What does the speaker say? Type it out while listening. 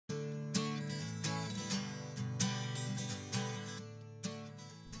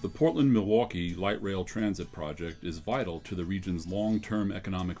The Portland-Milwaukee Light Rail Transit Project is vital to the region's long-term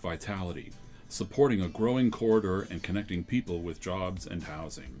economic vitality, supporting a growing corridor and connecting people with jobs and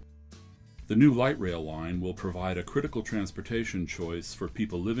housing. The new light rail line will provide a critical transportation choice for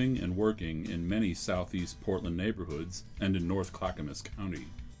people living and working in many southeast Portland neighborhoods and in North Clackamas County.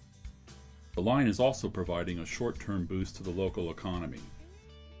 The line is also providing a short-term boost to the local economy.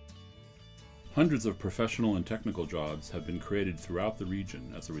 Hundreds of professional and technical jobs have been created throughout the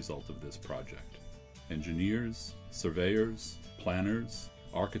region as a result of this project. Engineers, surveyors, planners,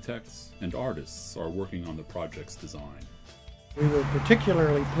 architects, and artists are working on the project's design. We were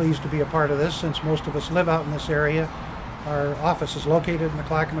particularly pleased to be a part of this since most of us live out in this area. Our office is located in the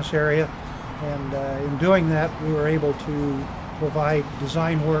Clackamas area, and in doing that we were able to provide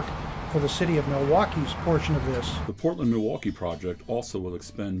design work for the city of Milwaukee's portion of this. The Portland-Milwaukee project also will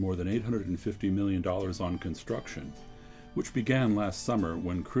expend more than $850 million on construction, which began last summer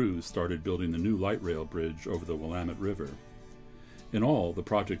when crews started building the new light rail bridge over the Willamette River. In all, the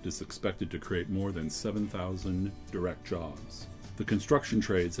project is expected to create more than 7,000 direct jobs. The construction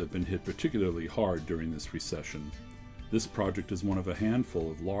trades have been hit particularly hard during this recession. This project is one of a handful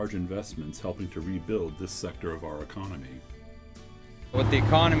of large investments helping to rebuild this sector of our economy. With the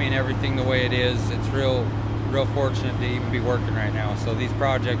economy and everything the way it is, it's real fortunate to even be working right now. So these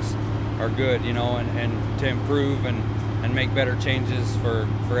projects are good, you know, and to improve and make better changes for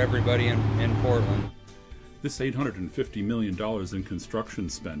everybody in Portland. This $850 million in construction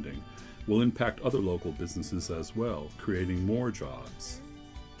spending will impact other local businesses as well, creating more jobs.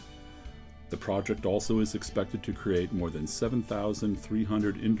 The project also is expected to create more than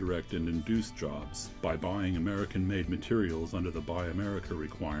 7,300 indirect and induced jobs by buying American-made materials under the Buy America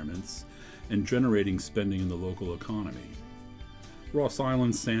requirements and generating spending in the local economy. Ross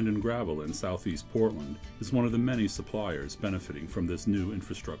Island Sand and Gravel in southeast Portland is one of the many suppliers benefiting from this new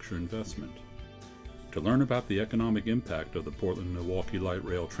infrastructure investment. To learn about the economic impact of the Portland-Milwaukee Light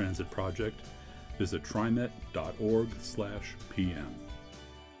Rail Transit Project, visit trimet.org/pm.